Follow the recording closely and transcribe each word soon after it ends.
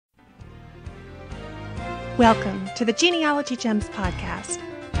Welcome to the Genealogy Gems podcast,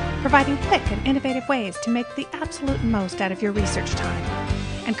 providing quick and innovative ways to make the absolute most out of your research time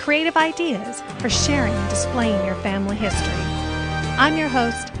and creative ideas for sharing and displaying your family history. I'm your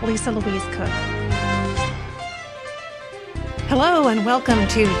host, Louise Cooke. Hello and welcome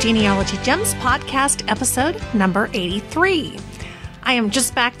to Genealogy Gems podcast episode number 83. I am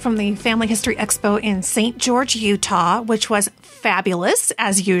just back from the Family History Expo in St. George, Utah, which was fabulous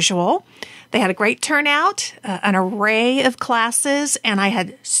as usual. They had a great turnout, an array of classes, and I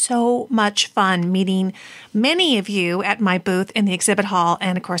had so much fun meeting many of you at my booth in the exhibit hall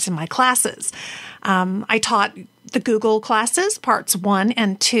and, of course, in my classes. I taught the Google classes, parts 1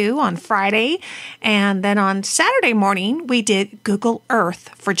 and 2 on Friday, and then on Saturday morning, we did Google Earth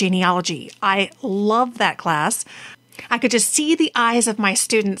for genealogy. I love that class. I could just see the eyes of my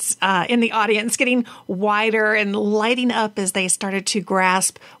students in the audience getting wider and lighting up as they started to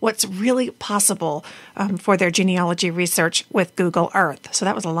grasp what's really possible for their genealogy research with Google Earth. So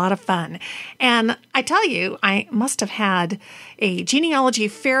that was a lot of fun. And I tell you, I must have had a genealogy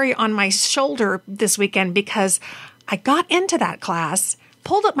fairy on my shoulder this weekend because I got into that class,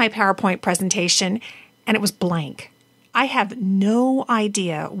 pulled up my PowerPoint presentation, and it was blank. I have no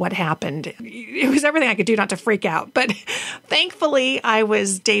idea what happened. It was everything I could do not to freak out. But thankfully, I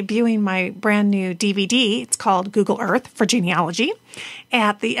was debuting my brand new DVD. It's called Google Earth for Genealogy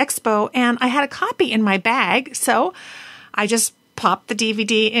at the expo. And I had a copy in my bag. So I just popped the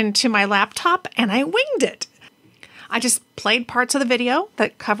DVD into my laptop and I winged it. I just played parts of the video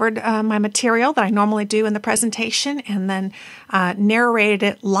that covered my material that I normally do in the presentation and then narrated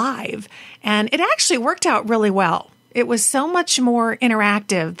it live. And it actually worked out really well. It was so much more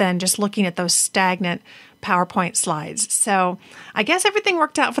interactive than just looking at those stagnant PowerPoint slides. So I guess everything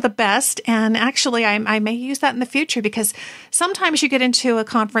worked out for the best. And actually, I may use that in the future because sometimes you get into a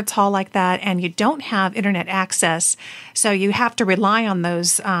conference hall like that and you don't have internet access. So you have to rely on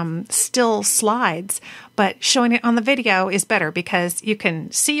those still slides. But showing it on the video is better because you can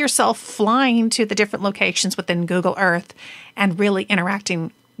see yourself flying to the different locations within Google Earth and really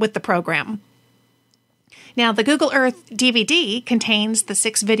interacting with the program. Now, the Google Earth DVD contains the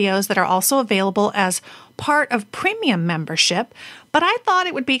 6 videos that are also available as part of premium membership, but I thought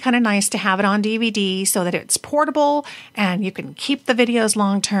it would be kind of nice to have it on DVD so that it's portable and you can keep the videos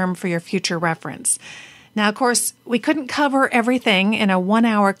long-term for your future reference. Now, of course, we couldn't cover everything in a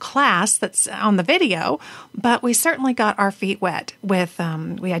 1-hour class that's on the video, but we certainly got our feet wet with,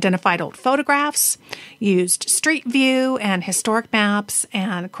 we identified old photographs, used street view and historic maps,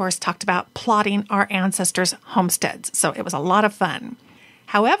 and of course talked about plotting our ancestors' homesteads. So it was a lot of fun.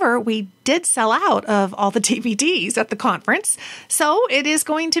 However, we did sell out of all the DVDs at the conference, so it is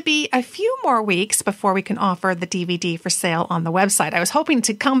going to be a few more weeks before we can offer the DVD for sale on the website. I was hoping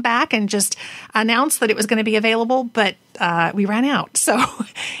to come back and just announce that it was going to be available, but we ran out. So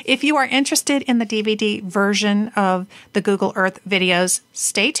if you are interested in the DVD version of the Google Earth videos,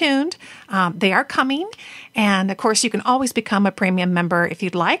 stay tuned. They are coming. And of course, you can always become a premium member if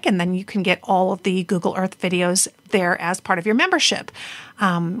you'd like, and then you can get all of the Google Earth videos there as part of your membership.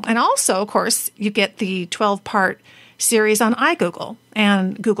 And also, of course, you get the 12-part series on iGoogle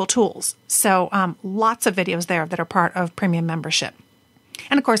and Google Tools. So lots of videos there that are part of premium membership.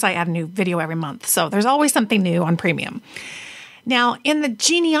 And of course, I add a new video every month. So there's always something new on premium. Now, in the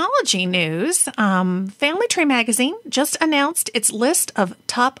genealogy news, Family Tree Magazine just announced its list of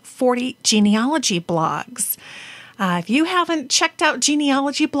top 40 genealogy blogs. If you haven't checked out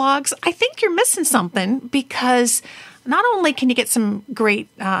genealogy blogs, I think you're missing something because not only can you get some great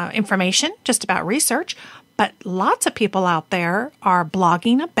information just about research, but lots of people out there are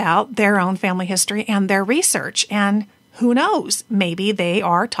blogging about their own family history and their research. And who knows, maybe they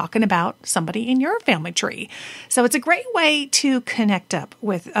are talking about somebody in your family tree. So it's a great way to connect up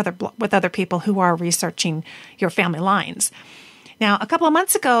with other people who are researching your family lines. Now, a couple of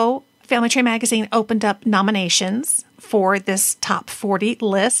months ago, Family Tree Magazine opened up nominations for this top 40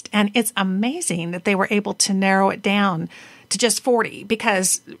 list, and it's amazing that they were able to narrow it down to just 40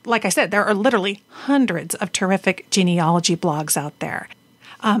 because, like I said, there are literally hundreds of terrific genealogy blogs out there.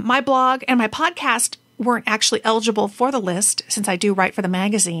 My blog and my podcast weren't actually eligible for the list since I do write for the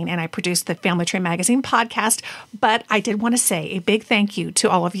magazine and I produce the Family Tree Magazine podcast. But I did want to say a big thank you to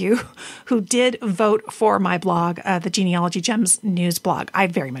all of you who did vote for my blog, the Genealogy Gems news blog. I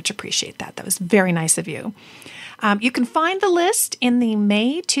very much appreciate that. That was very nice of you. You can find the list in the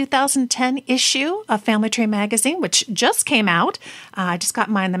May 2010 issue of Family Tree Magazine, which just came out. I just got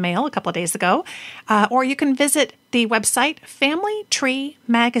mine in the mail a couple of days ago. Or you can visit the website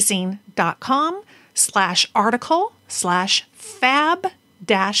familytreemagazine.com/article/fab-40.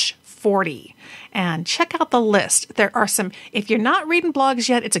 40. And check out the list. There are some, if you're not reading blogs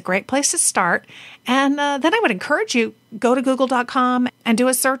yet, it's a great place to start. And then I would encourage you, go to google.com and do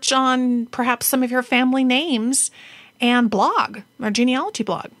a search on perhaps some of your family names and blog, or genealogy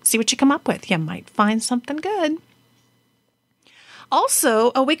blog. See what you come up with. You might find something good.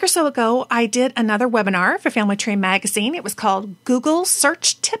 Also, a week or so ago, I did another webinar for Family Tree Magazine. It was called Google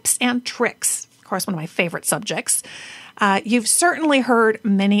Search Tips and Tricks. Of course, one of my favorite subjects. You've certainly heard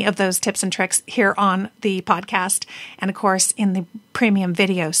many of those tips and tricks here on the podcast and, of course, in the premium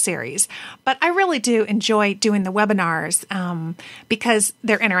video series. But I really do enjoy doing the webinars because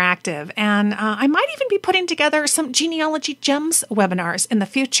they're interactive. And I might even be putting together some Genealogy Gems webinars in the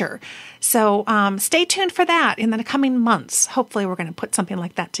future. So stay tuned for that in the coming months. Hopefully, we're going to put something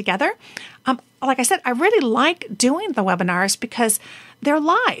like that together. Like I said, I really like doing the webinars because they're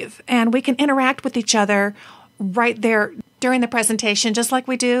live and we can interact with each other right there during the presentation, just like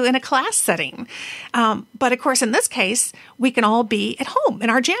we do in a class setting. But of course, in this case, we can all be at home in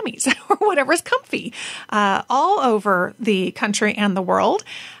our jammies or whatever is comfy all over the country and the world.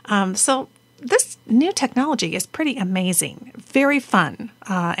 So this new technology is pretty amazing, very fun,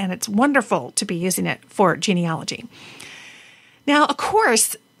 and it's wonderful to be using it for genealogy. Now, of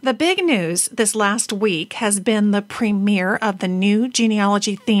course, the big news this last week has been the premiere of the new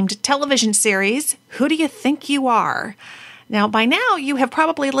genealogy-themed television series, Who Do You Think You Are? Now, by now, you have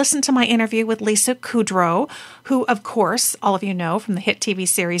probably listened to my interview with Lisa Kudrow, who, of course, all of you know from the hit TV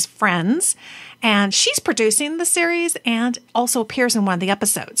series Friends, and she's producing the series and also appears in one of the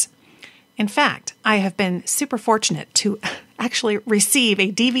episodes. In fact, I have been super fortunate to actually receive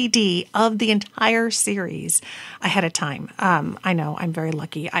a DVD of the entire series ahead of time. I know I'm very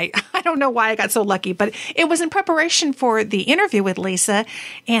lucky. I don't know why I got so lucky, but it was in preparation for the interview with Lisa.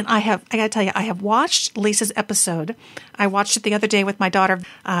 And I got to tell you, I have watched Lisa's episode. I watched it the other day with my daughter.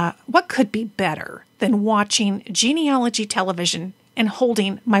 What could be better than watching genealogy television and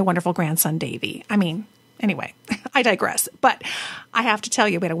holding my wonderful grandson, Davy? I mean, anyway, I digress. But I have to tell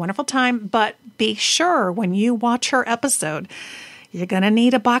you, we had a wonderful time. But be sure when you watch her episode, you're going to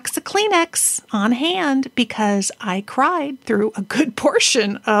need a box of Kleenex on hand because I cried through a good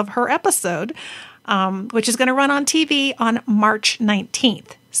portion of her episode, which is going to run on TV on March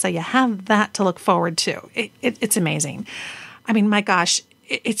 19th. So you have that to look forward to. It's amazing. I mean, my gosh,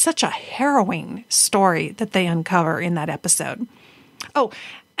 it's such a harrowing story that they uncover in that episode. Oh,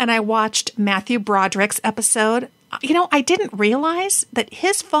 and I watched Matthew Broderick's episode. You know, I didn't realize that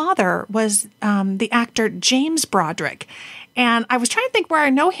his father was the actor James Broderick. And I was trying to think where I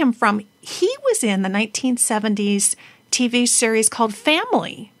know him from. He was in the 1970s TV series called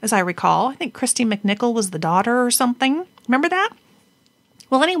Family, as I recall. I think Christy McNichol was the daughter or something. Remember that?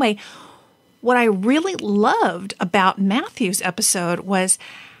 Well, anyway, what I really loved about Matthew's episode was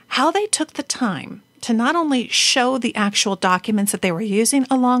how they took the time to not only show the actual documents that they were using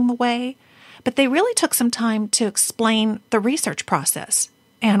along the way, but they really took some time to explain the research process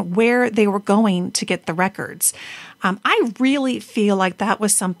and where they were going to get the records. I really feel like that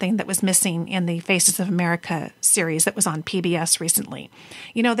was something that was missing in the Faces of America series that was on PBS recently.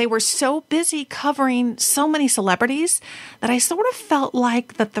 You know, they were so busy covering so many celebrities that I sort of felt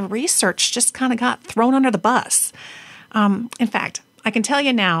like that the research just kind of got thrown under the bus. In fact, I can tell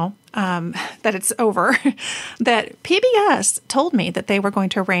you now that it's over, that PBS told me that they were going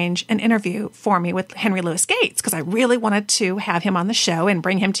to arrange an interview for me with Henry Louis Gates because I really wanted to have him on the show and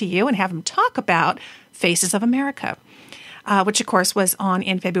bring him to you and have him talk about Faces of America, which, of course, was on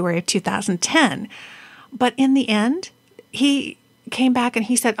in February of 2010. But in the end, he came back and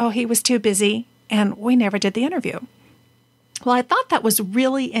he said, oh, he was too busy, and we never did the interview. Well, I thought that was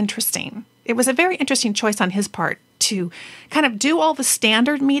really interesting. It was a very interesting choice on his part to kind of do all the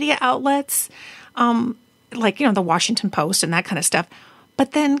standard media outlets, like, you know, the Washington Post and that kind of stuff,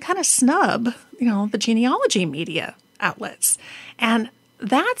 but then kind of snub, you know, the genealogy media outlets. And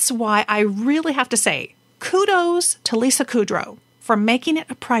that's why I really have to say kudos to Lisa Kudrow for making it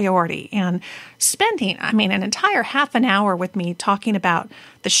a priority and spending, an entire half an hour with me talking about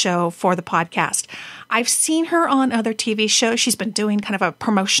the show for the podcast. I've seen her on other TV shows. She's been doing kind of a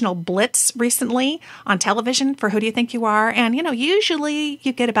promotional blitz recently on television for Who Do You Think You Are? And, you know, usually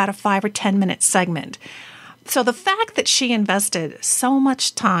you get about a 5 or 10 minute segment. So the fact that she invested so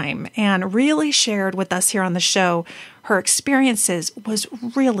much time and really shared with us here on the show her experiences was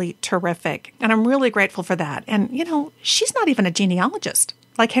really terrific. And I'm really grateful for that. And, you know, she's not even a genealogist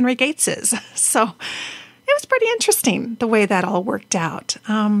like Henry Gates is. So it was pretty interesting the way that all worked out.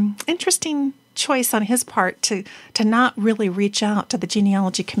 Interesting choice on his part to not really reach out to the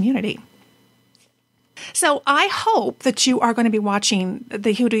genealogy community. So I hope that you are going to be watching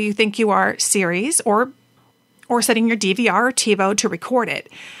the Who Do You Think You Are series or setting your DVR or TiVo to record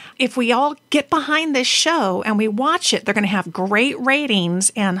it. If we all get behind this show and we watch it, they're going to have great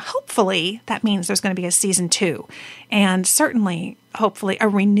ratings, and hopefully that means there's going to be a season 2, and certainly, hopefully, a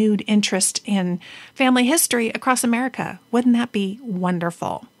renewed interest in family history across America. Wouldn't that be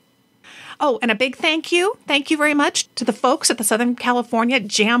wonderful? Oh, and a big thank you very much to the folks at the Southern California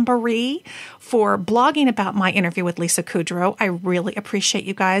Jamboree for blogging about my interview with Lisa Kudrow. I really appreciate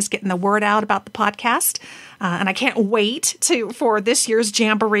you guys getting the word out about the podcast. And I can't wait for this year's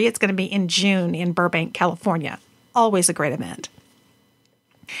Jamboree. It's going to be in June in Burbank, California. Always a great event.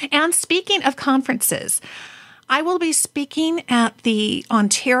 And speaking of conferences, I will be speaking at the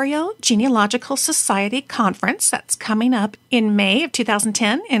Ontario Genealogical Society Conference that's coming up in May of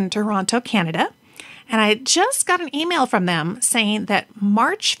 2010 in Toronto, Canada. And I just got an email from them saying that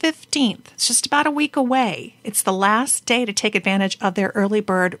March 15th, it's just about a week away, it's the last day to take advantage of their early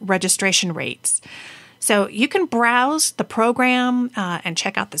bird registration rates. So you can browse the program and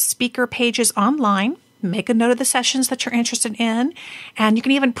check out the speaker pages online. Make a note of the sessions that you're interested in, and you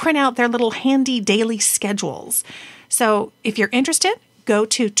can even print out their little handy daily schedules. So if you're interested, go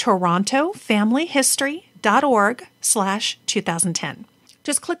to torontofamilyhistory.org/2010.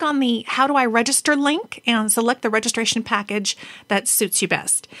 Just click on the How Do I Register link and select the registration package that suits you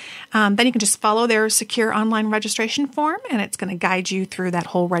best. Then you can just follow their secure online registration form, and it's going to guide you through that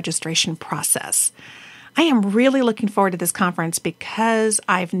whole registration process. I am really looking forward to this conference because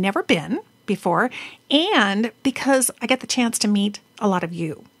I've never been before, and because I get the chance to meet a lot of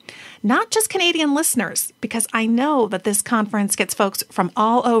you. Not just Canadian listeners, because I know that this conference gets folks from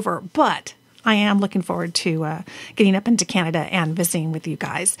all over, but I am looking forward to getting up into Canada and visiting with you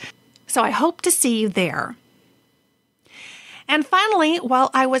guys. So I hope to see you there. And finally,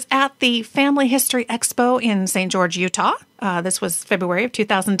 while I was at the Family History Expo in St. George, Utah, this was February of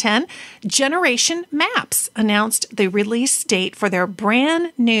 2010, Generation Maps announced the release date for their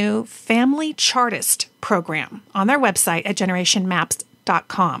brand new Family Chartist program on their website at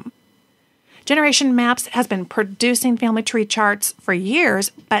generationmaps.com. Generation Maps has been producing family tree charts for years,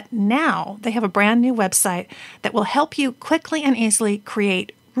 but now they have a brand new website that will help you quickly and easily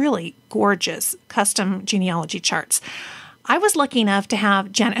create really gorgeous custom genealogy charts. I was lucky enough to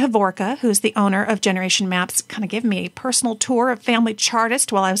have Janet Havorka, who's the owner of Generation Maps, kind of give me a personal tour of Family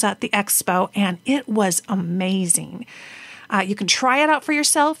Chartist while I was at the expo, and it was amazing. You can try it out for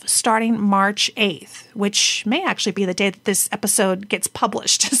yourself starting March 8th, which may actually be the day that this episode gets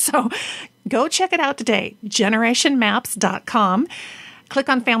published. So go check it out today, generationmaps.com. Click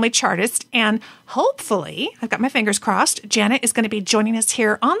on Family Chartist, and hopefully, I've got my fingers crossed, Janet is going to be joining us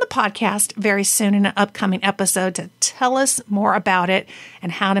here on the podcast very soon in an upcoming episode to tell us more about it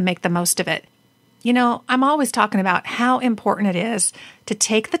and how to make the most of it. You know, I'm always talking about how important it is to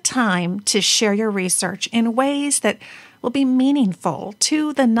take the time to share your research in ways that will be meaningful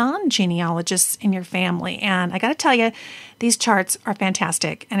to the non-genealogists in your family. And I got to tell you, these charts are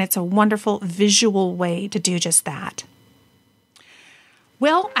fantastic, and it's a wonderful visual way to do just that.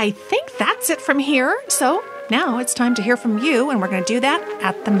 Well, I think that's it from here. So now it's time to hear from you, and we're going to do that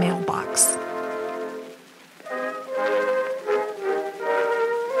at the mailbox.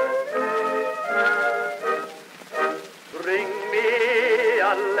 Bring me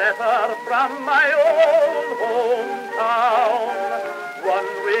a letter from my old hometown, one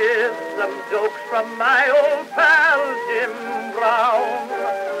with some jokes from my old pal Jim Brown.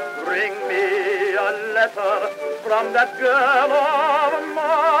 Bring me a letter from that girl of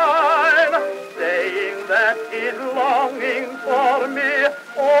mine, saying that she's longing for me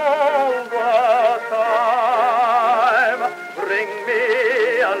all the time. Bring me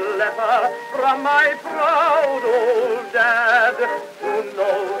a letter from my proud old dad, who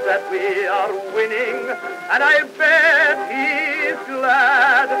knows that we are winning, and I bet he's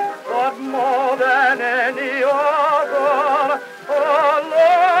glad. But more than any other, a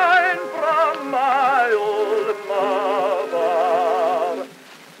line from my old mother.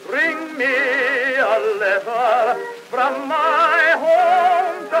 Bring me a letter from my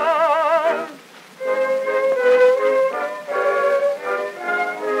hometown.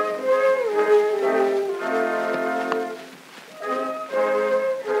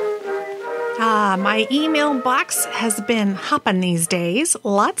 My email box has been hopping these days.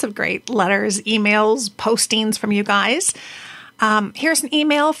 Lots of great letters, emails, postings from you guys. Here's an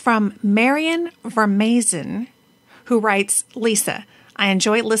email from Marian Vermazen, who writes, Lisa, I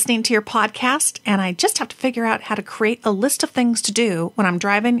enjoy listening to your podcast, and I just have to figure out how to create a list of things to do when I'm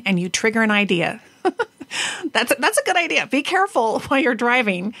driving and you trigger an idea. That's a good idea. Be careful while you're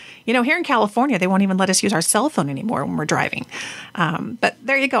driving. Here in California, they won't even let us use our cell phone anymore when we're driving. But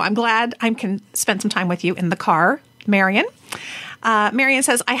there you go. I'm glad I can spend some time with you in the car, Marian. Marian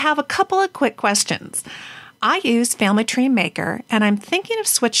says, I have a couple of quick questions. I use Family Tree Maker, and I'm thinking of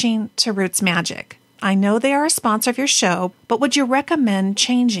switching to Rootsmagic. I know they are a sponsor of your show, but would you recommend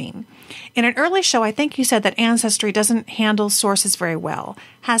changing? In an early show, I think you said that Ancestry doesn't handle sources very well.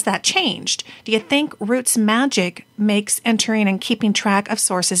 Has that changed? Do you think Rootsmagic makes entering and keeping track of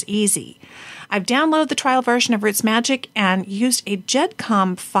sources easy? I've downloaded the trial version of Rootsmagic and used a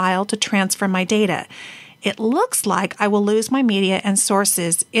GEDCOM file to transfer my data. It looks like I will lose my media and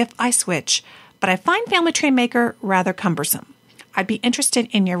sources if I switch, but I find Family Tree Maker rather cumbersome. I'd be interested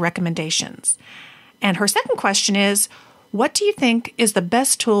in your recommendations. And her second question is, what do you think is the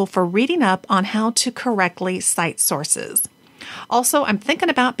best tool for reading up on how to correctly cite sources? Also, I'm thinking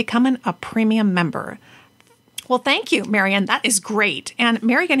about becoming a premium member. Well, thank you, Marian. That is great. And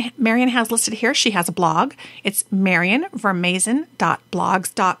Marian has listed here, she has a blog. It's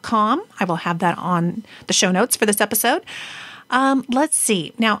marianvermazen.blogs.com. I will have that on the show notes for this episode. Let's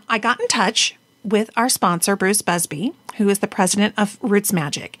see. Now, I got in touch with our sponsor, Bruce Busby, who is the president of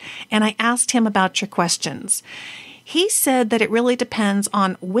Rootsmagic, and I asked him about your questions. He said that it really depends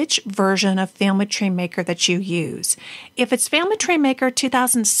on which version of Family Tree Maker that you use. If it's Family Tree Maker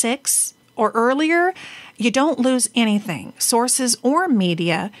 2006 or earlier, you don't lose anything, sources or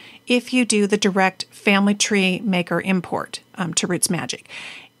media, if you do the direct Family Tree Maker import to Rootsmagic.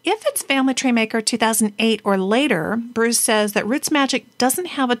 If it's Family Tree Maker 2008 or later, Bruce says that Rootsmagic doesn't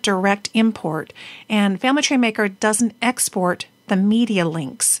have a direct import, and Family Tree Maker doesn't export the media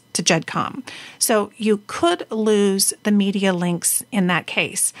links to GEDCOM. So you could lose the media links in that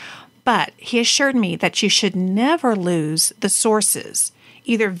case. But he assured me that you should never lose the sources,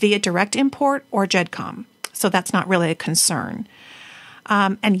 either via direct import or GEDCOM. So that's not really a concern.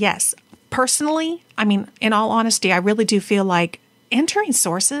 And yes, personally, in all honesty, I really do feel like entering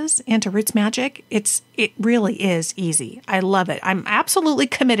sources into Rootsmagic, it really is easy. I love it. I'm absolutely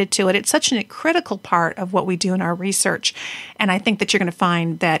committed to it. It's such a critical part of what we do in our research, and I think that you're going to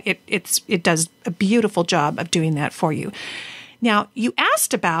find that it does a beautiful job of doing that for you. Now, you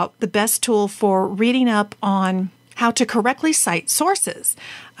asked about the best tool for reading up on how to correctly cite sources.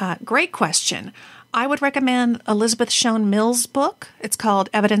 Great question. I would recommend Elizabeth Shown Mills' book. It's called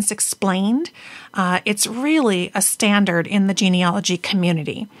Evidence Explained. It's really a standard in the genealogy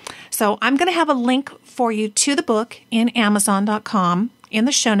community. So I'm going to have a link for you to the book in Amazon.com in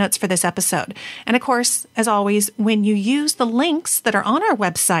the show notes for this episode. And of course, as always, when you use the links that are on our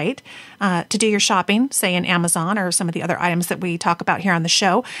website to do your shopping, say in Amazon or some of the other items that we talk about here on the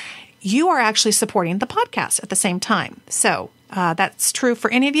show, you are actually supporting the podcast at the same time. So that's true for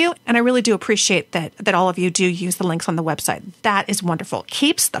any of you, and I really do appreciate that all of you do use the links on the website. That is wonderful.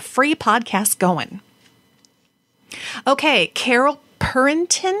 Keeps the free podcast going. Okay, Carol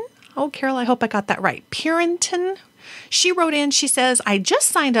Purinton. Oh, Carol, I hope I got that right. Purinton. She wrote in, she says, I just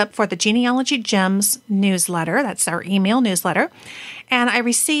signed up for the Genealogy Gems newsletter. That's our email newsletter. And I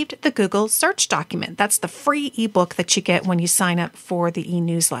received the Google search document. That's the free ebook that you get when you sign up for the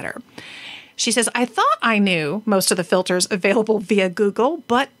e-newsletter. She says, I thought I knew most of the filters available via Google,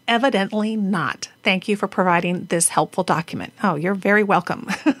 but evidently not. Thank you for providing this helpful document. Oh, you're very welcome.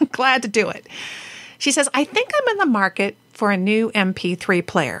 Glad to do it. She says, I think I'm in the market for a new MP3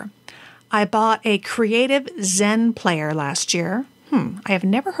 player. I bought a Creative Zen player last year. I have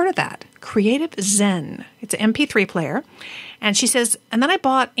never heard of that. Creative Zen. It's an MP3 player. And she says, and then I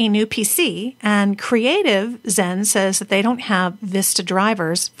bought a new PC, and Creative Zen says that they don't have Vista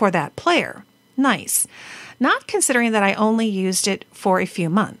drivers for that player. Nice. Not considering that I only used it for a few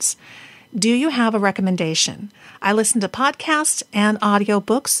months. Do you have a recommendation? I listen to podcasts and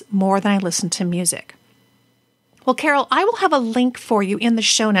audiobooks more than I listen to music. Well, Carol, I will have a link for you in the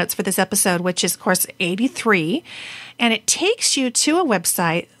show notes for this episode, which is, of course, 83. And it takes you to a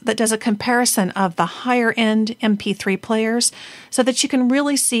website that does a comparison of the higher-end MP3 players so that you can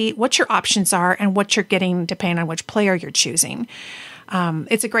really see what your options are and what you're getting depending on which player you're choosing.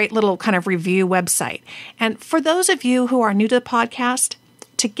 It's a great little kind of review website. And for those of you who are new to the podcast,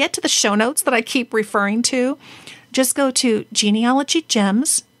 to get to the show notes that I keep referring to, just go to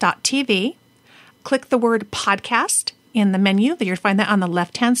genealogygems.tv. Click the word podcast in the menu. You'll find that on the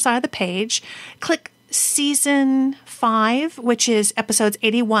left-hand side of the page. Click Season 5, which is episodes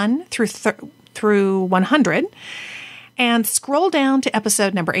 81 through 100. And scroll down to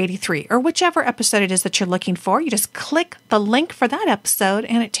episode number 83, or whichever episode it is that you're looking for. You just click the link for that episode,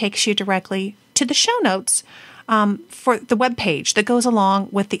 and it takes you directly to the show notes for the web page that goes along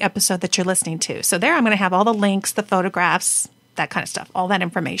with the episode that you're listening to. So there I'm going to have all the links, the photographs, that kind of stuff, all that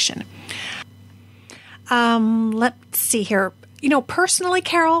information. Let's see here. Personally,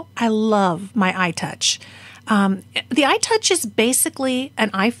 Carol, I love my iTouch. The iTouch is basically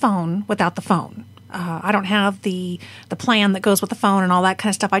an iPhone without the phone. I don't have the plan that goes with the phone and all that kind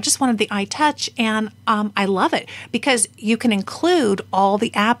of stuff. I just wanted the iTouch, and I love it because you can include all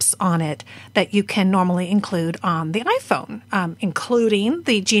the apps on it that you can normally include on the iPhone, including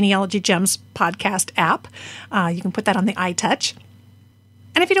the Genealogy Gems podcast app. You can put that on the iTouch.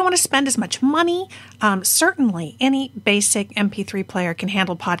 And if you don't want to spend as much money, certainly any basic MP3 player can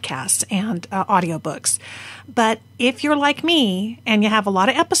handle podcasts and audiobooks. But if you're like me and you have a lot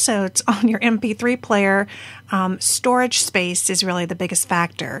of episodes on your MP3 player, storage space is really the biggest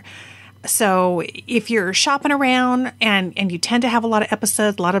factor. So if you're shopping around and you tend to have a lot of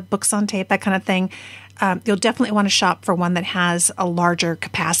episodes, a lot of books on tape, that kind of thing, you'll definitely want to shop for one that has a larger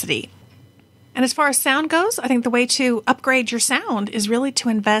capacity. And as far as sound goes, I think the way to upgrade your sound is really to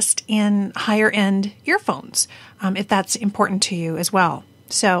invest in higher-end earphones, if that's important to you as well.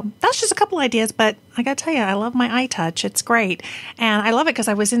 So that's just a couple ideas, but I got to tell you, I love my iTouch. It's great. And I love it because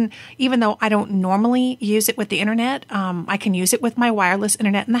even though I don't normally use it with the internet, I can use it with my wireless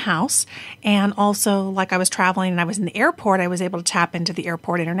internet in the house. And also, like I was traveling and I was in the airport, I was able to tap into the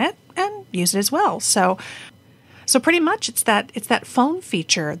airport internet and use it as well. So pretty much it's that phone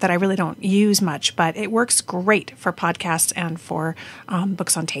feature that I really don't use much, but it works great for podcasts and for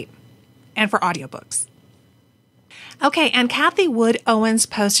books on tape and for audiobooks. Okay, and Kathy Wood Owens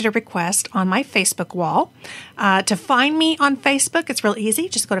posted a request on my Facebook wall. To find me on Facebook, it's real easy.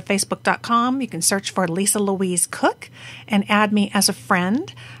 Just go to facebook.com. You can search for Lisa Louise Cooke and add me as a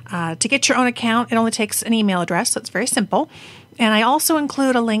friend. To get your own account, it only takes an email address, so it's very simple. And I also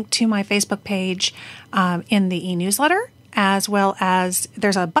include a link to my Facebook page in the e-newsletter, as well as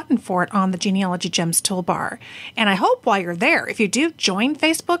there's a button for it on the Genealogy Gems toolbar. And I hope while you're there, if you do join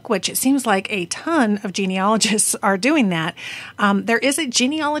Facebook, which it seems like a ton of genealogists are doing that, there is a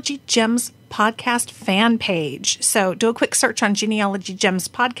Genealogy Gems podcast fan page. So do a quick search on Genealogy Gems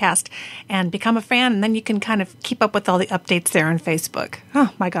podcast and become a fan, and then you can kind of keep up with all the updates there on Facebook.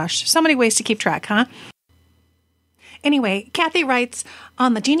 Oh my gosh, so many ways to keep track, huh? Anyway, Kathy writes,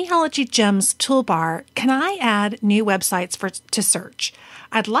 on the Genealogy Gems toolbar, can I add new websites to search?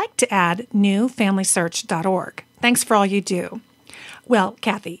 I'd like to add newfamilysearch.org. Thanks for all you do. Well,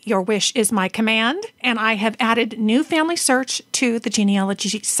 Kathy, your wish is my command, and I have added New Family Search to the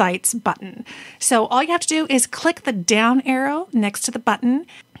Genealogy Sites button. So all you have to do is click the down arrow next to the button.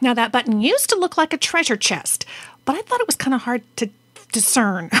 Now, that button used to look like a treasure chest, but I thought it was kind of hard to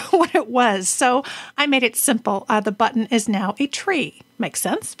discern what it was. So I made it simple. The button is now a tree. Makes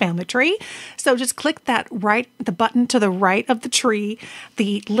sense, family tree. So just click the button to the right of the tree.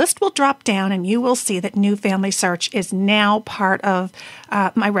 The list will drop down and you will see that New Family Search is now part of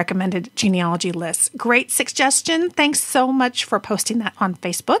my recommended genealogy list. Great suggestion. Thanks so much for posting that on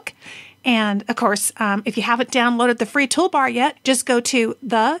Facebook. And of course, if you haven't downloaded the free toolbar yet, just go to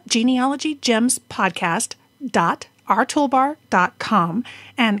the Genealogy Gems podcast.ourtoolbar.com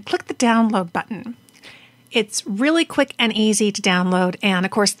and click the download button. It's really quick and easy to download. And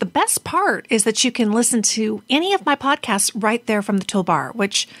of course, the best part is that you can listen to any of my podcasts right there from the toolbar,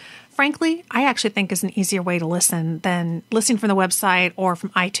 which frankly, I actually think is an easier way to listen than listening from the website or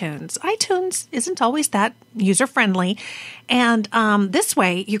from iTunes. iTunes isn't always that user-friendly. And this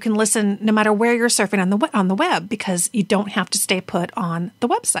way, you can listen no matter where you're surfing on the web because you don't have to stay put on the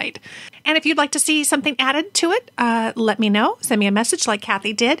website. And if you'd like to see something added to it, let me know. Send me a message like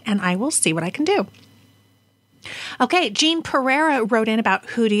Kathy did, and I will see what I can do. Okay, Jean Pereira wrote in about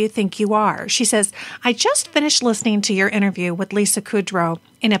Who Do You Think You Are? She says, I just finished listening to your interview with Lisa Kudrow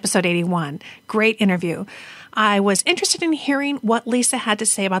in episode 81. Great interview. I was interested in hearing what Lisa had to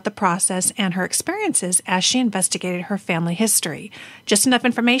say about the process and her experiences as she investigated her family history. Just enough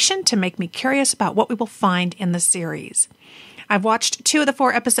information to make me curious about what we will find in the series. I've watched 2 of the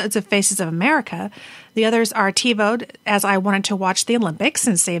 4 episodes of Faces of America. The others are TiVo'd as I wanted to watch the Olympics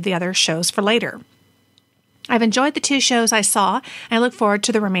and save the other shows for later. I've enjoyed the 2 shows I saw, and I look forward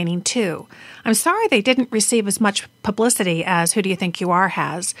to the remaining 2. I'm sorry they didn't receive as much publicity as Who Do You Think You Are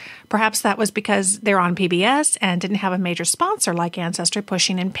has. Perhaps that was because they're on PBS and didn't have a major sponsor like Ancestry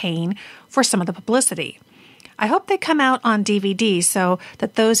pushing and paying for some of the publicity. I hope they come out on DVD so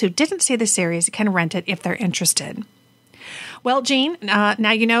that those who didn't see the series can rent it if they're interested. Well, Jean,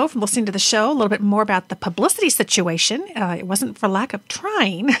 now you know from listening to the show a little bit more about the publicity situation. It wasn't for lack of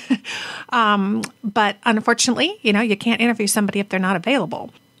trying, but unfortunately, you can't interview somebody if they're not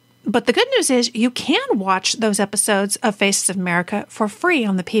available. But the good news is you can watch those episodes of Faces of America for free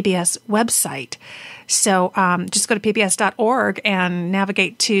on the PBS website. So just go to pbs.org and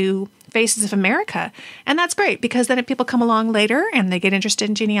navigate to Faces of America. And that's great because then if people come along later and they get interested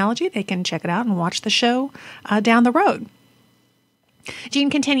in genealogy, they can check it out and watch the show down the road. Jean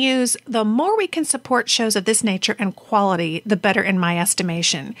continues, the more we can support shows of this nature and quality, the better in my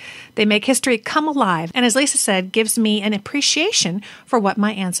estimation. They make history come alive, and as Lisa said, gives me an appreciation for what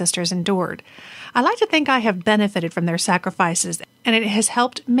my ancestors endured. I like to think I have benefited from their sacrifices, and it has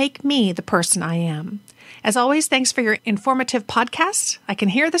helped make me the person I am. As always, thanks for your informative podcast. I can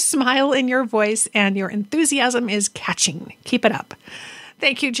hear the smile in your voice, and your enthusiasm is catching. Keep it up.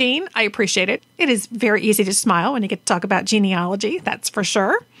 Thank you, Jean. I appreciate it. It is very easy to smile when you get to talk about genealogy, that's for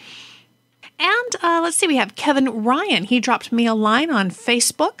sure. And let's see, we have Kevin Ryan. He dropped me a line on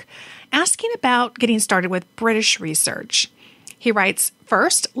Facebook asking about getting started with British research. He writes,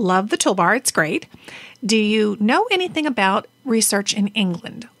 first, love the toolbar. It's great. Do you know anything about research in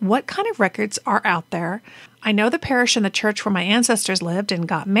England? What kind of records are out there? I know the parish and the church where my ancestors lived and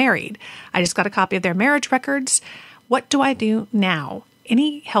got married. I just got a copy of their marriage records. What do I do now?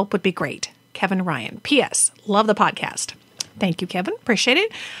 Any help would be great. Kevin Ryan. P.S. Love the podcast. Thank you, Kevin. Appreciate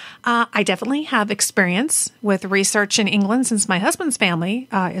it. I definitely have experience with research in England since my husband's family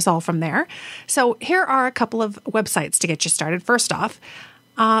is all from there. So here are a couple of websites to get you started. First off,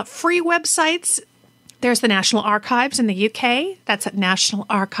 free websites. There's the National Archives in the UK. That's at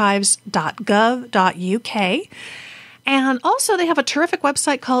nationalarchives.gov.uk. And also they have a terrific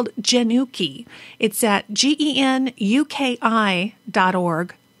website called Genuki. It's at genuki.org.uk.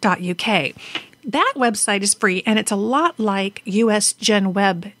 That website is free, and it's a lot like US Gen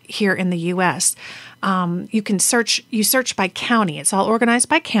Web here in the US. You search by county. It's all organized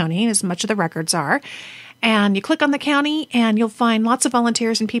by county, as much of the records are. And you click on the county, and you'll find lots of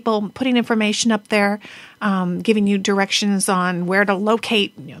volunteers and people putting information up there, giving you directions on where to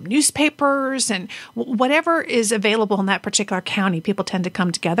locate newspapers and whatever is available in that particular county. People tend to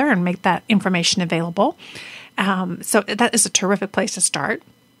come together and make that information available. So that is a terrific place to start.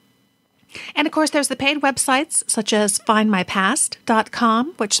 And of course, there's the paid websites such as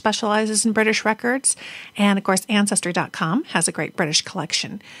findmypast.com, which specializes in British records. And of course, Ancestry.com has a great British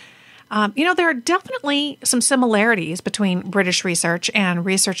collection. There are definitely some similarities between British research and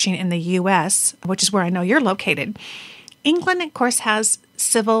researching in the U.S., which is where I know you're located. England, of course, has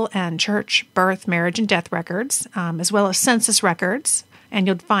civil and church, birth, marriage, and death records, as well as census records. And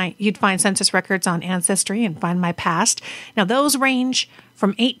you'd find census records on Ancestry and Find My Past. Now, those range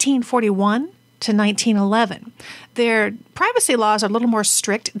from 1841 to 1911. Their privacy laws are a little more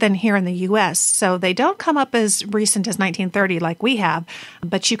strict than here in the U.S., so they don't come up as recent as 1930 like we have,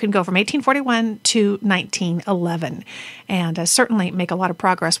 but you can go from 1841 to 1911 and certainly make a lot of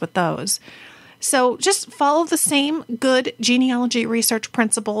progress with those. So just follow the same good genealogy research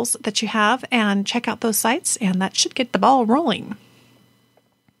principles that you have and check out those sites, and that should get the ball rolling.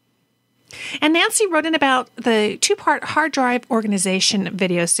 And Nancy wrote in about the 2-part hard drive organization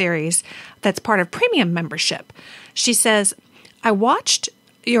video series that's part of premium membership. She says, I watched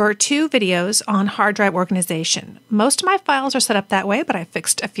your 2 videos on hard drive organization. Most of my files are set up that way, but I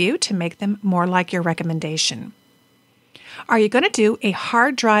fixed a few to make them more like your recommendation. Are you going to do a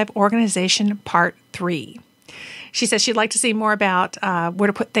hard drive organization part 3? She says she'd like to see more about where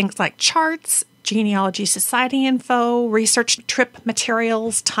to put things like charts, genealogy society info, research trip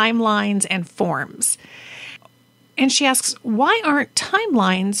materials, timelines, and forms. And she asks, why aren't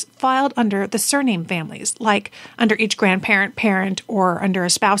timelines filed under the surname families, like under each grandparent, parent, or under a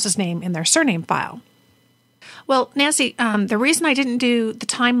spouse's name in their surname file? Well, Nancy, the reason I didn't do the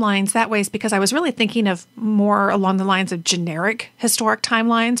timelines that way is because I was really thinking of more along the lines of generic historic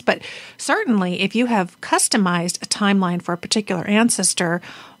timelines. But certainly, if you have customized a timeline for a particular ancestor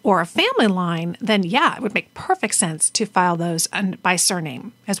or a family line, then yeah, it would make perfect sense to file those by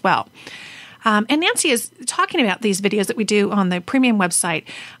surname as well. And Nancy is talking about these videos that we do on the premium website.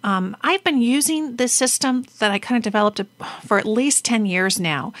 I've been using this system that I kind of developed for at least 10 years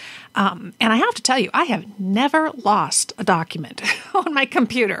now. And I have to tell you, I have never lost a document on my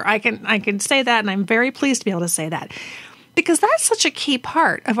computer. I can say that, and I'm very pleased to be able to say that. Because that's such a key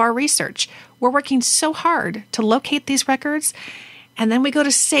part of our research. We're working so hard to locate these records, and then we go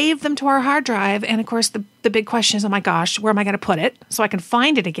to save them to our hard drive. And of course, the big question is, oh my gosh, where am I going to put it so I can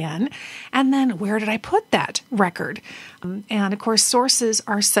find it again? And then where did I put that record? And of course, sources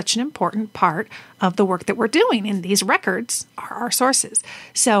are such an important part of the work that we're doing. And these records are our sources.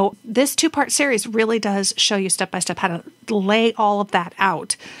 So this 2-part series really does show you step by step how to lay all of that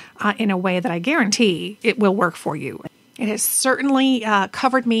out in a way that I guarantee it will work for you. It has certainly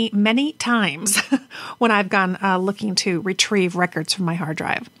covered me many times when I've gone looking to retrieve records from my hard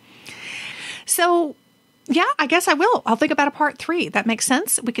drive. So, yeah, I guess I will. I'll think about a part 3. That makes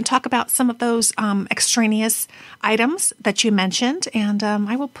sense. We can talk about some of those extraneous items that you mentioned, and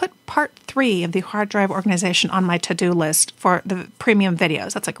I will put part 3 of the hard drive organization on my to-do list for the premium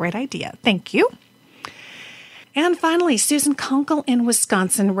videos. That's a great idea. Thank you. And finally, Susan Kunkel in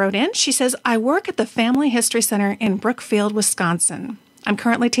Wisconsin wrote in. She says, I work at the Family History Center in Brookfield, Wisconsin. I'm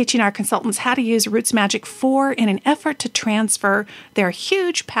currently teaching our consultants how to use Rootsmagic 4 in an effort to transfer their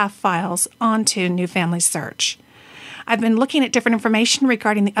huge PAF files onto New Family Search. I've been looking at different information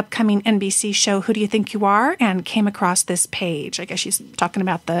regarding the upcoming NBC show Who Do You Think You Are, and came across this page. I guess she's talking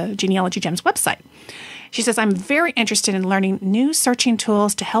about the Genealogy Gems website. She says, I'm very interested in learning new searching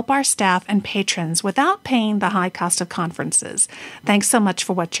tools to help our staff and patrons without paying the high cost of conferences. Thanks so much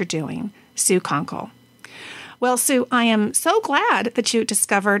for what you're doing. Sue Kunkel. Well, Sue, I am so glad that you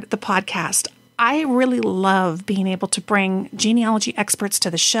discovered the podcast. I really love being able to bring genealogy experts to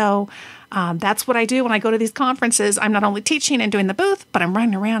the show. That's what I do when I go to these conferences. I'm not only teaching and doing the booth, but I'm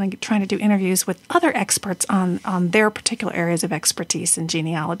running around and trying to do interviews with other experts on their particular areas of expertise in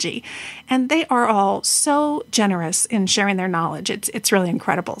genealogy. And they are all so generous in sharing their knowledge. It's really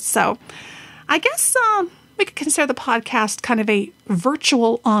incredible. So I guess we could consider the podcast kind of a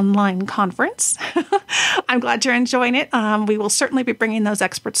virtual online conference. I'm glad you're enjoying it. We will certainly be bringing those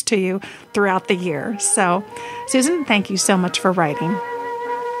experts to you throughout the year. So, Susan, thank you so much for writing.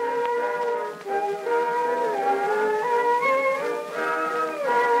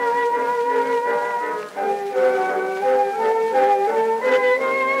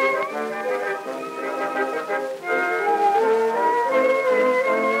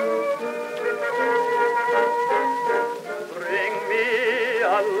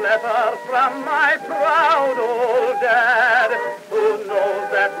 From my proud old dad, who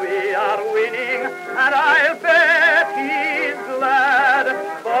knows that we are winning, and I'll bet he's glad.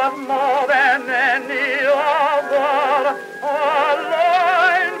 But more than any other, a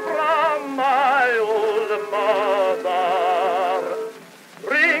line from my old mother.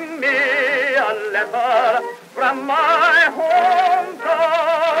 Bring me a letter from my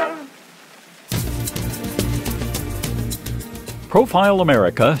hometown. Profile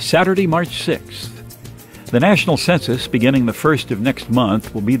America, Saturday, March 6th. The national census, beginning the 1st of next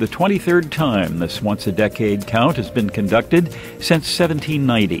month, will be the 23rd time this once-a-decade count has been conducted since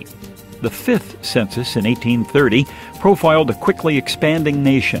 1790. The 5th census in 1830 profiled a quickly expanding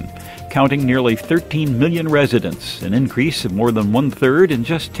nation, counting nearly 13 million residents, an increase of more than one-third in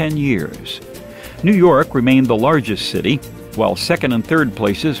just 10 years. New York remained the largest city, while second and third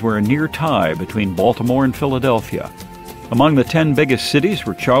places were a near tie between Baltimore and Philadelphia. Among the 10 biggest cities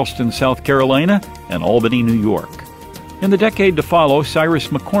were Charleston, South Carolina, and Albany, New York. In the decade to follow, Cyrus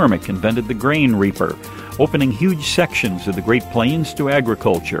McCormick invented the grain reaper, opening huge sections of the Great Plains to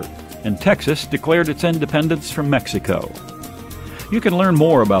agriculture, and Texas declared its independence from Mexico. You can learn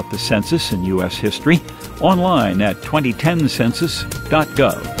more about the census and U.S. history online at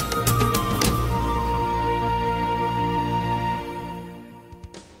 2010census.gov.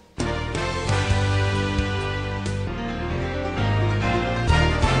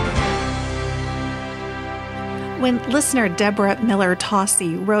 When listener Deborah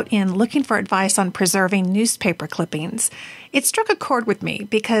Miller-Tossi wrote in looking for advice on preserving newspaper clippings, it struck a chord with me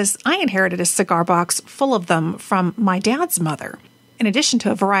because I inherited a cigar box full of them from my dad's mother, in addition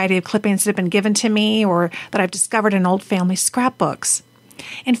to a variety of clippings that have been given to me or that I've discovered in old family scrapbooks.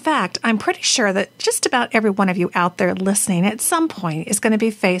 In fact, I'm pretty sure that just about every one of you out there listening at some point is going to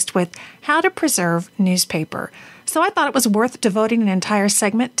be faced with how to preserve newspaper. So I thought it was worth devoting an entire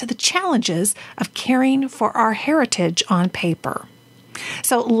segment to the challenges of caring for our heritage on paper.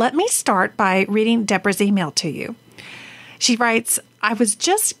 So let me start by reading Deborah's email to you. She writes, I was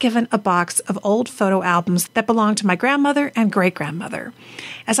just given a box of old photo albums that belonged to my grandmother and great-grandmother.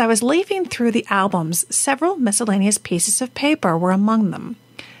 As I was leafing through the albums, several miscellaneous pieces of paper were among them.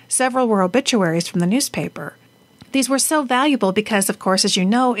 Several were obituaries from the newspaper. These were so valuable because, of course, as you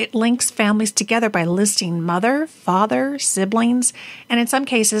know, it links families together by listing mother, father, siblings, and in some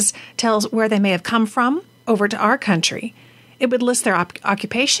cases tells where they may have come from over to our country. It would list their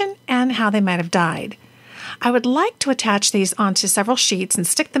occupation and how they might have died. I would like to attach these onto several sheets and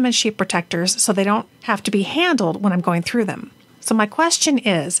stick them in sheet protectors so they don't have to be handled when I'm going through them. So my question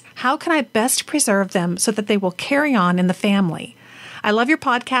is, how can I best preserve them so that they will carry on in the family? I love your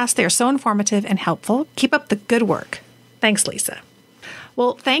podcast. They are so informative and helpful. Keep up the good work. Thanks, Lisa.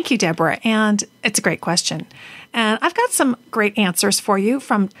 Well, thank you, Deborah. And it's a great question. And I've got some great answers for you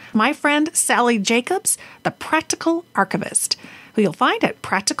from my friend Sally Jacobs, the Practical Archivist, who you'll find at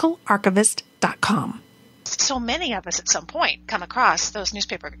practicalarchivist.com. So many of us at some point come across those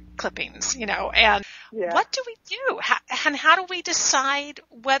newspaper clippings, and what do we do? How do we decide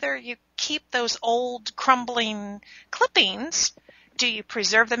whether you keep those old crumbling clippings? Do you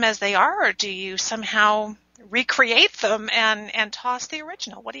preserve them as they are, or do you somehow recreate them and toss the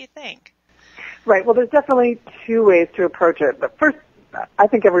original? What do you think? Right. Well, there's definitely two ways to approach it. But first, I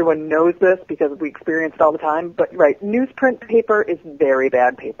think everyone knows this because we experience it all the time. But, newsprint paper is very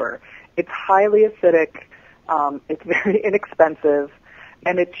bad paper. It's highly acidic. It's very inexpensive,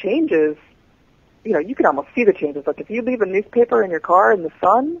 and it changes. You can almost see the changes. Like if you leave a newspaper in your car in the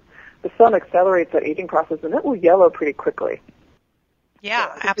sun accelerates that aging process, and it will yellow pretty quickly.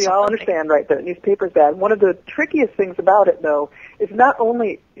 Yeah, absolutely. We all understand, that newspaper is bad. One of the trickiest things about it, though, is not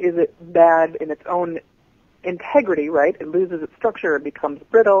only is it bad in its own integrity, right? It loses its structure, it becomes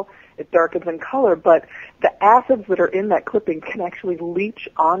brittle, it darkens in color, but the acids that are in that clipping can actually leach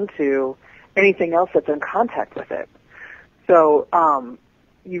onto anything else that's in contact with it. So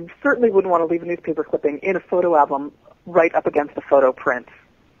you certainly wouldn't want to leave a newspaper clipping in a photo album right up against a photo print,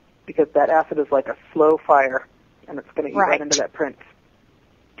 because that acid is like a slow fire, and it's going to eat right into that print.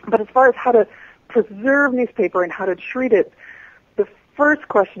 But as far as how to preserve newspaper and how to treat it, the first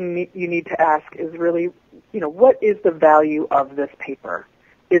question you need to ask is really, what is the value of this paper?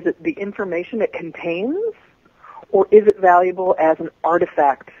 Is it the information it contains, or is it valuable as an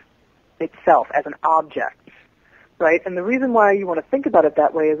artifact itself, as an object, right? And the reason why you want to think about it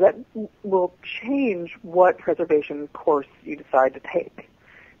that way is that will change what preservation course you decide to take.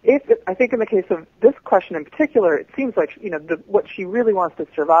 I think in the case of this question in particular, it seems like, what she really wants to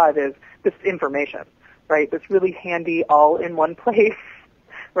survive is this information, right? This really handy all in one place,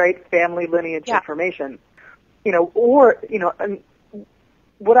 right? Family lineage information, and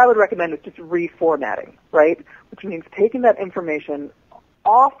what I would recommend is just reformatting, right? Which means taking that information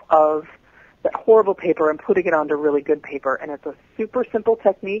off of that horrible paper and putting it onto really good paper. And it's a super simple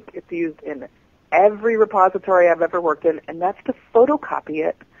technique. It's used in every repository I've ever worked in, and that's to photocopy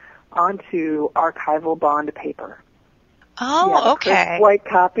it onto archival bond paper. Oh, okay. Crisp white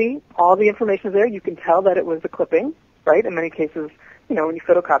copy, all the information is there. You can tell that it was a clipping, right? In many cases, when you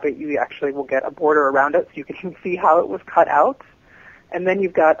photocopy it, you actually will get a border around it so you can see how it was cut out. And then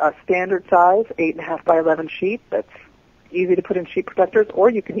you've got a standard size 8.5 by 11 sheet that's easy to put in sheet protectors, or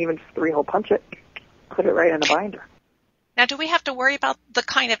you can even just 3-hole punch it, put it right in a binder. Now, do we have to worry about the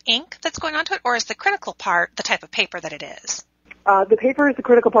kind of ink that's going onto it, or is the critical part the type of paper that it is? The paper is the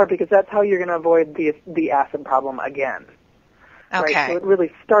critical part because that's how you're going to avoid the acid problem again. Okay. Right? So it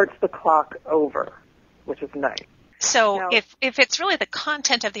really starts the clock over, which is nice. So now, if it's really the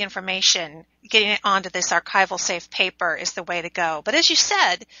content of the information, getting it onto this archival safe paper is the way to go. But as you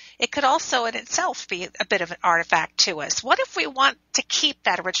said, it could also in itself be a bit of an artifact to us. What if we want to keep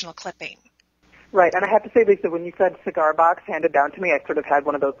that original clipping? Right, and I have to say, Lisa, when you said cigar box handed down to me, I sort of had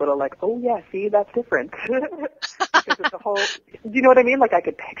one of those little oh yeah, see, that's different. Because it's a whole, do you know what I mean? Like I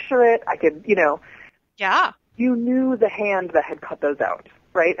could picture it, I could, Yeah. You knew the hand that had cut those out,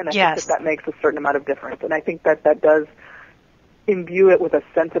 right? And I think that makes a certain amount of difference. And I think that does imbue it with a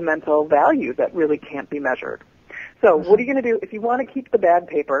sentimental value that really can't be measured. So what are you going to do? If you want to keep the bad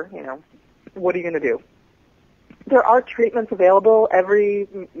paper, what are you going to do? There are treatments available. Every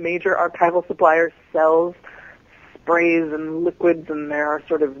major archival supplier sells sprays and liquids, and there are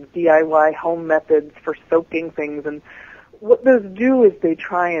sort of DIY home methods for soaking things. And what those do is they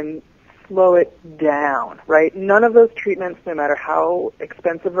try and slow it down, right? None of those treatments, no matter how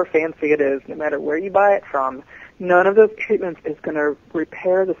expensive or fancy it is, no matter where you buy it from, none of those treatments is going to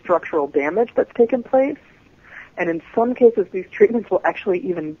repair the structural damage that's taken place. And in some cases, these treatments will actually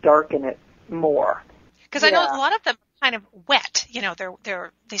even darken it more. Because I know a lot of them are kind of wet.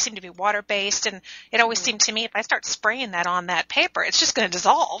 They seem to be water-based, and it always seemed to me if I start spraying that on that paper, it's just going to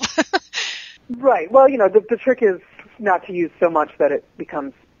dissolve. Right. Well, the trick is not to use so much that it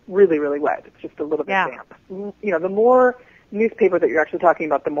becomes really, really wet. It's just a little bit damp. The more newspaper that you're actually talking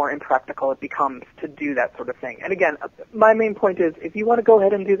about, the more impractical it becomes to do that sort of thing. And again, my main point is if you want to go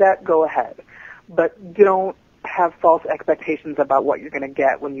ahead and do that, go ahead. But don't have false expectations about what you're going to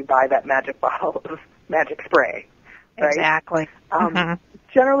get when you buy that magic bottle of magic spray. Right? Exactly.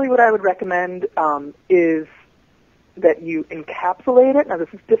 Generally, what I would recommend is that you encapsulate it. Now, this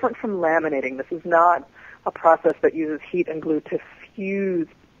is different from laminating. This is not a process that uses heat and glue to fuse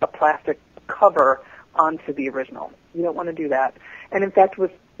a plastic cover onto the original. You don't want to do that. And in fact,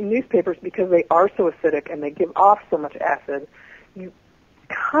 with newspapers, because they are so acidic and they give off so much acid, you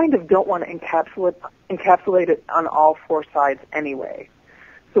kind of don't want to encapsulate it on all four sides anyway.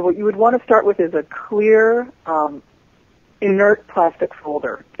 So what you would want to start with is a clear, inert plastic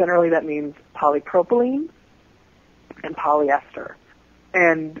folder. Generally that means polypropylene and polyester.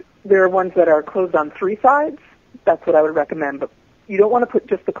 And there are ones that are closed on three sides. That's what I would recommend. But you don't want to put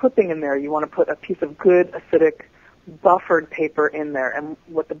just the clipping in there. You want to put a piece of good acidic buffered paper in there. And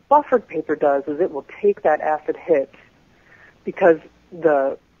what the buffered paper does is it will take that acid hit because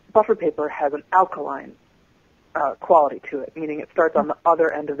the buffered paper has an alkaline quality to it, meaning it starts on the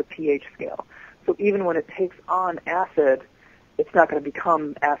other end of the pH scale. So even when it takes on acid, it's not going to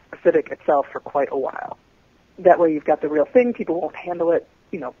become acidic itself for quite a while. That way you've got the real thing. People won't handle it,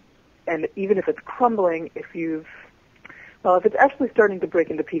 and even if it's crumbling, if it's actually starting to break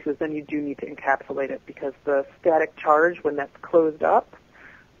into pieces, then you do need to encapsulate it because the static charge, when that's closed up,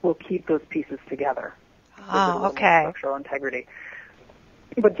 will keep those pieces together. Oh, okay. Structural integrity.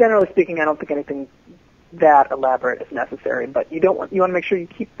 But generally speaking, I don't think anything that elaborate is necessary. But you want to make sure you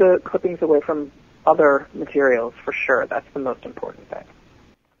keep the clippings away from other materials for sure. That's the most important thing.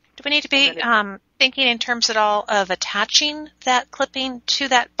 Do we need to be thinking in terms at all of attaching that clipping to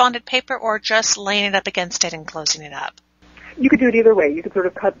that bonded paper or just laying it up against it and closing it up? You could do it either way. You could sort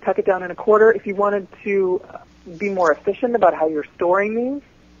of tuck it down in a quarter. If you wanted to be more efficient about how you're storing these,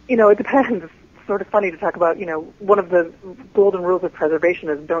 it depends. It's sort of funny to talk about, one of the golden rules of preservation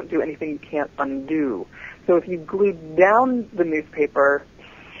is don't do anything you can't undo. So if you glued down the newspaper,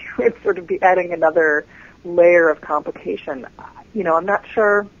 you would sort of be adding another layer of complication. I'm not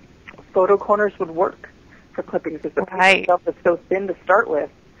sure photo corners would work for clippings because the paper itself is so thin to start with,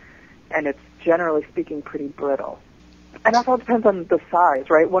 and it's generally speaking pretty brittle. And that all depends on the size,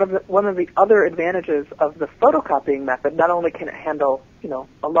 right? One of the other advantages of the photocopying method, not only can it handle,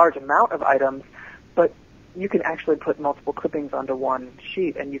 a large amount of items, but you can actually put multiple clippings onto one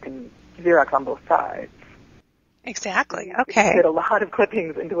sheet, and you can Xerox on both sides. Exactly. Okay. You can fit a lot of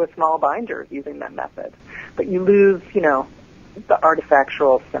clippings into a small binder using that method, but you lose, the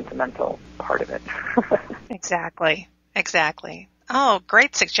artifactual, sentimental part of it. Exactly. Oh,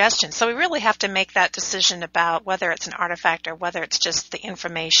 great suggestion. So we really have to make that decision about whether it's an artifact or whether it's just the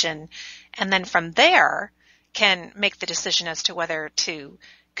information, and then from there can make the decision as to whether to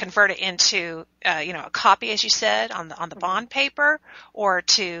convert it into, a copy, as you said, on the bond paper, or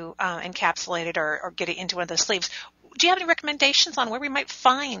to encapsulate it or get it into one of the sleeves. Do you have any recommendations on where we might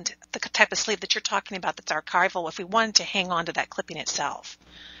find the type of sleeve that you're talking about that's archival if we wanted to hang on to that clipping itself?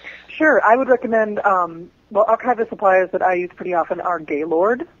 Sure. I would recommend, archival suppliers that I use pretty often are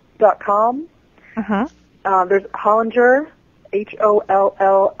Gaylord.com. Uh-huh. There's Hollinger,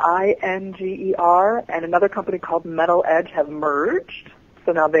 Hollinger, and another company called Metal Edge have merged.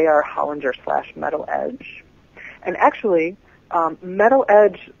 So now they are Hollinger/Metal Edge. And actually, Metal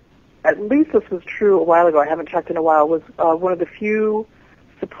Edge, at least this was true a while ago, I haven't checked in a while, was one of the few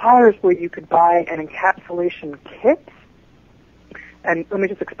suppliers where you could buy an encapsulation kit. And let me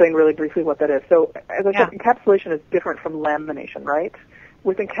just explain really briefly what that is. So, as I said, encapsulation is different from lamination, right?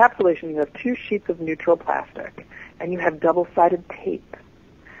 With encapsulation, you have two sheets of neutral plastic, and you have double-sided tape.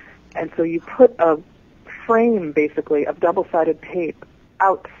 And so you put a frame, basically, of double-sided tape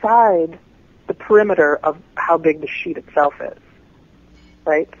outside the perimeter of how big the sheet itself is,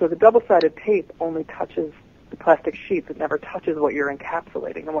 right? So the double-sided tape only touches the plastic sheets. It never touches what you're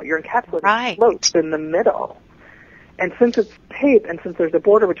encapsulating. And what you're encapsulating floats in the middle. And since it's tape, and since there's a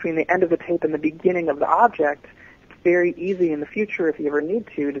border between the end of the tape and the beginning of the object, it's very easy in the future, if you ever need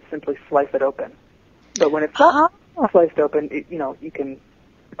to simply slice it open. But when it's not sliced open, you can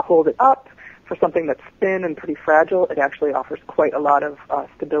hold it up. For something that's thin and pretty fragile, it actually offers quite a lot of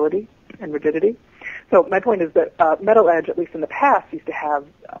stability and rigidity. So my point is that Metal Edge, at least in the past, used to have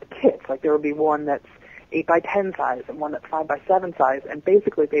kits. Like there would be one that's 8x10 size and one that's 5x7 size, and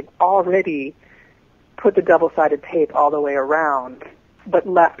basically they've already put the double-sided tape all the way around, but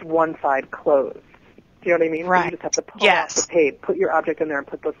left one side closed. Do you know what I mean? Right. So you just have to pull off the tape, put your object in there, and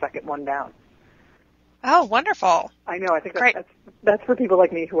put the second one down. Oh, wonderful. I know. I think that's for people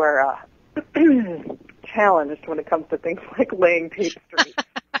like me who are challenged when it comes to things like laying tape straight.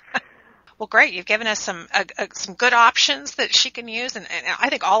 Well, great. You've given us some good options that she can use, and I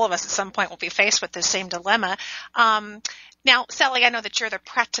think all of us at some point will be faced with this same dilemma. Now, Sally, I know that you're the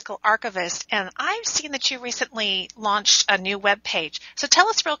practical archivist, and I've seen that you recently launched a new web page. So tell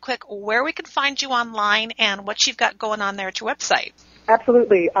us real quick where we can find you online and what you've got going on there at your website.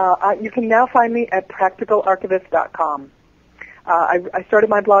 Absolutely. You can now find me at practicalarchivist.com. I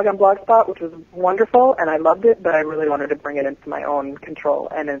started my blog on Blogspot, which was wonderful, and I loved it, but I really wanted to bring it into my own control,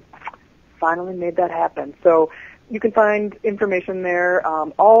 and it finally made that happen. So you can find information there.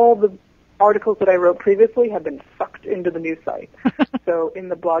 All the articles that I wrote previously have been sucked into the new site. So in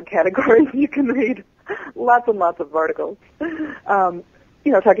the blog categories, you can read lots and lots of articles, talking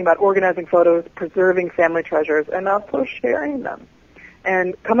about organizing photos, preserving family treasures, and also sharing them.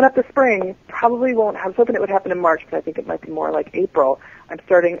 And coming up this spring, probably won't, I was hoping it would happen in March, but I think it might be more like April. I'm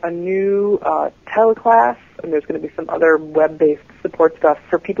starting a new teleclass, and there's going to be some other web-based support stuff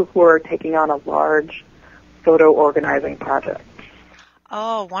for people who are taking on a large photo organizing project.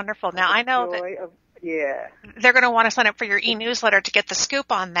 Oh, wonderful. Now, I know that they're going to want to sign up for your e-newsletter to get the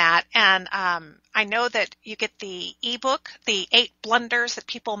scoop on that. And I know that you get the e-book, the 8 blunders that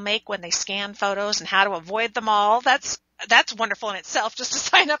people make when they scan photos and how to avoid them all. That's wonderful in itself just to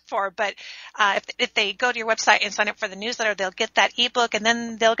sign up for. But if they go to your website and sign up for the newsletter, they'll get that e-book, and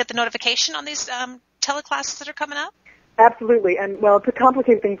then they'll get the notification on these teleclasses that are coming up? Absolutely. And, well, to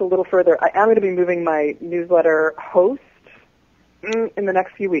complicate things a little further, I am going to be moving my newsletter host in the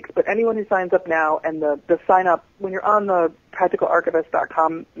next few weeks. But anyone who signs up now, and the sign-up, when you're on the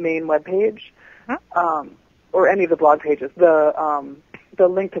practicalarchivist.com main webpage, or any of the blog pages, the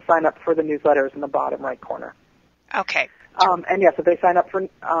link to sign up for the newsletter is in the bottom right corner. Okay. And yes, if they sign up for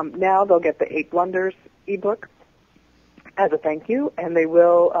now, they'll get the 8 Blunders ebook as a thank you, and they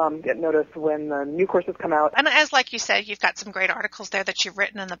will get noticed when the new courses come out. And as like you said, you've got some great articles there that you've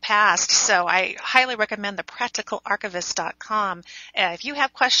written in the past, so I highly recommend the practicalarchivist.com. If you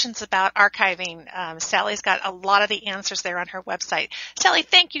have questions about archiving, Sally's got a lot of the answers there on her website. Sally,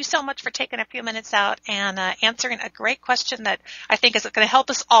 thank you so much for taking a few minutes out and answering a great question that I think is going to help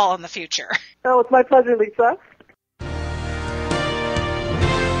us all in the future. Oh, it's my pleasure, Lisa.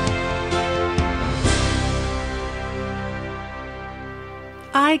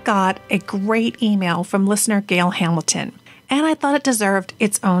 I got a great email from listener Gail Hamilton, and I thought it deserved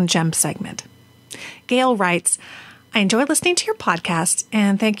its own gem segment. Gail writes, I enjoy listening to your podcast,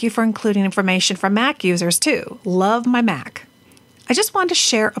 and thank you for including information for Mac users, too. Love my Mac. I just wanted to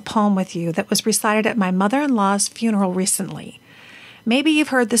share a poem with you that was recited at my mother-in-law's funeral recently. Maybe you've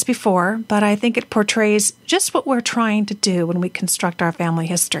heard this before, but I think it portrays just what we're trying to do when we construct our family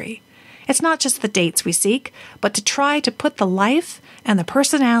history. It's not just the dates we seek, but to try to put the life and the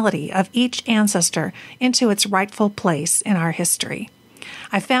personality of each ancestor into its rightful place in our history.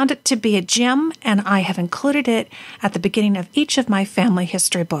 I found it to be a gem, and I have included it at the beginning of each of my family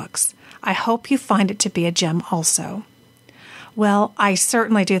history books. I hope you find it to be a gem also. Well, I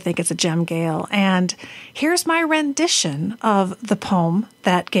certainly do think it's a gem, Gail, and here's my rendition of the poem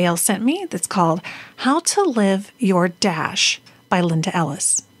that Gail sent me that's called How to Live Your Dash by Linda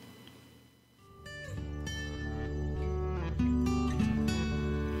Ellis.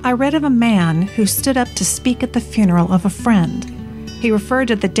 I read of a man who stood up to speak at the funeral of a friend. He referred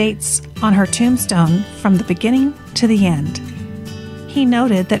to the dates on her tombstone from the beginning to the end. He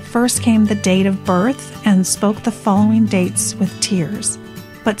noted that first came the date of birth and spoke the following dates with tears,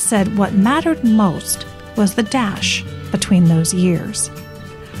 but said what mattered most was the dash between those years.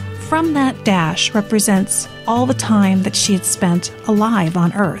 From that dash represents all the time that she had spent alive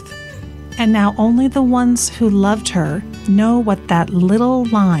on Earth. And now only the ones who loved her know what that little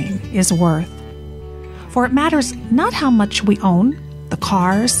line is worth. For it matters not how much we own, the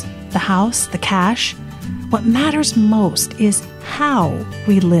cars, the house, the cash. What matters most is how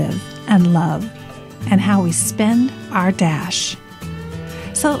we live and love and how we spend our dash.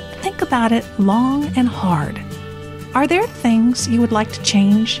 So think about it long and hard. Are there things you would like to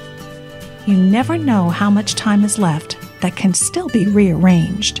change? You never know how much time is left that can still be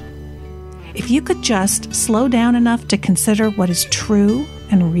rearranged. If you could just slow down enough to consider what is true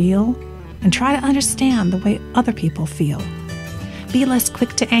and real and try to understand the way other people feel. Be less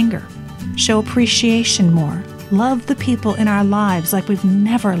quick to anger. Show appreciation more. Love the people in our lives like we've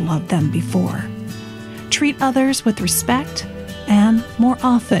never loved them before. Treat others with respect and, more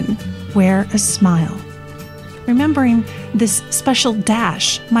often, wear a smile. Remembering this special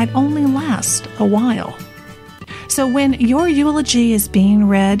dash might only last a while. So when your eulogy is being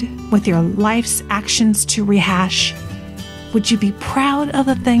read with your life's actions to rehash, would you be proud of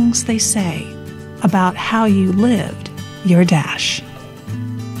the things they say about how you lived your dash?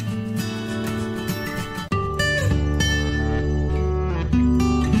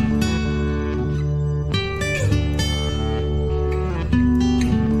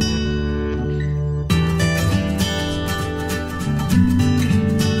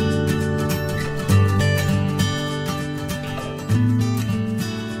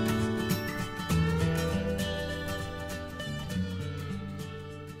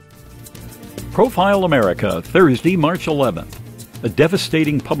 Profile America, Thursday, March 11th. A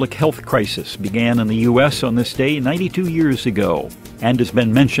devastating public health crisis began in the U.S. on this day 92 years ago and has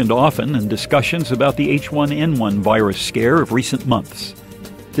been mentioned often in discussions about the H1N1 virus scare of recent months.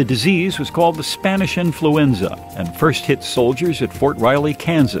 The disease was called the Spanish influenza and first hit soldiers at Fort Riley,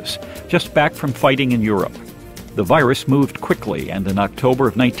 Kansas, just back from fighting in Europe. The virus moved quickly, and in October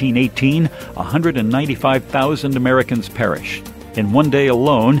of 1918, 195,000 Americans perished. In one day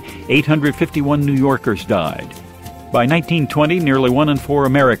alone, 851 New Yorkers died. By 1920, nearly 1 in 4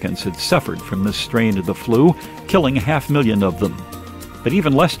 Americans had suffered from this strain of the flu, killing 500,000 of them. But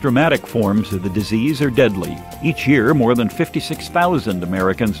even less dramatic forms of the disease are deadly. Each year, more than 56,000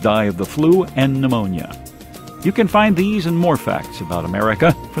 Americans die of the flu and pneumonia. You can find these and more facts about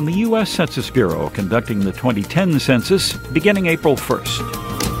America from the U.S. Census Bureau conducting the 2010 census beginning April 1st.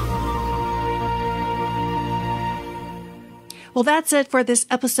 Well, that's it for this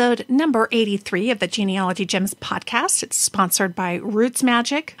episode number 83 of the Genealogy Gems podcast. It's sponsored by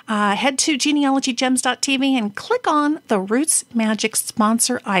Rootsmagic. Head to genealogygems.tv and click on the Rootsmagic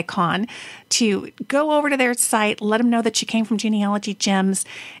sponsor icon to go over to their site, let them know that you came from Genealogy Gems,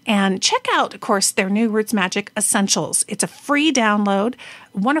 and check out, of course, their new Rootsmagic Essentials. It's a free download,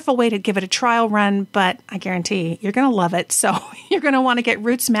 wonderful way to give it a trial run, but I guarantee you're going to love it. So you're going to want to get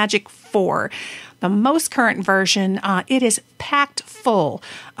Rootsmagic 4. The most current version. It is packed full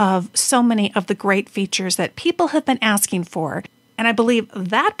of so many of the great features that people have been asking for. And I believe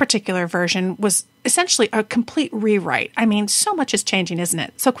that particular version was essentially a complete rewrite. I mean, so much is changing, isn't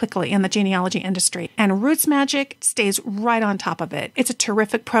it? So quickly in the genealogy industry. And Rootsmagic stays right on top of it. It's a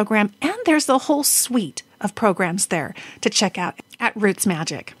terrific program, and there's a whole suite of programs there to check out at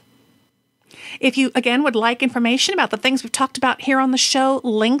Rootsmagic. If you, again, would like information about the things we've talked about here on the show,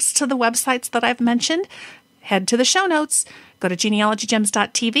 links to the websites that I've mentioned, head to the show notes, go to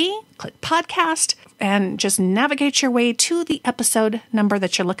genealogygems.tv, click podcast, and just navigate your way to the episode number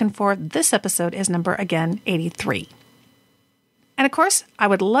that you're looking for. This episode is number, again, 83. And of course, I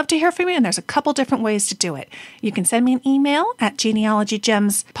would love to hear from you, and there's a couple different ways to do it. You can send me an email at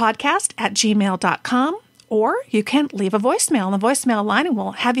genealogygemspodcast@gmail.com. Or you can leave a voicemail on the voicemail line and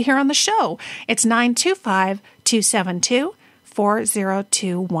we'll have you here on the show. It's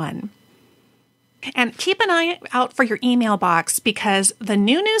 925-272-4021. And keep an eye out for your email box because the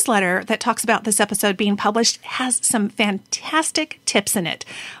new newsletter that talks about this episode being published has some fantastic tips in it.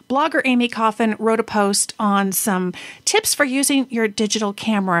 Blogger Amy Coffin wrote a post on some tips for using your digital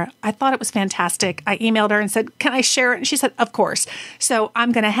camera. I thought it was fantastic. I emailed her and said, can I share it? And she said, of course. So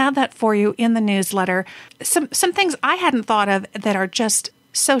I'm going to have that for you in the newsletter. Some things I hadn't thought of that are just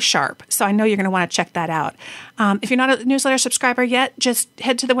so sharp. So I know you're going to want to check that out. If you're not a newsletter subscriber yet, just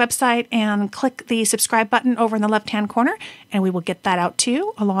head to the website and click the subscribe button over in the left-hand corner, and we will get that out to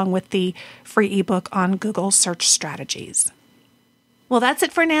you along with the free ebook on Google search strategies. Well, that's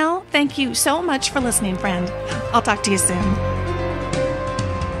it for now. Thank you so much for listening, friend. I'll talk to you soon.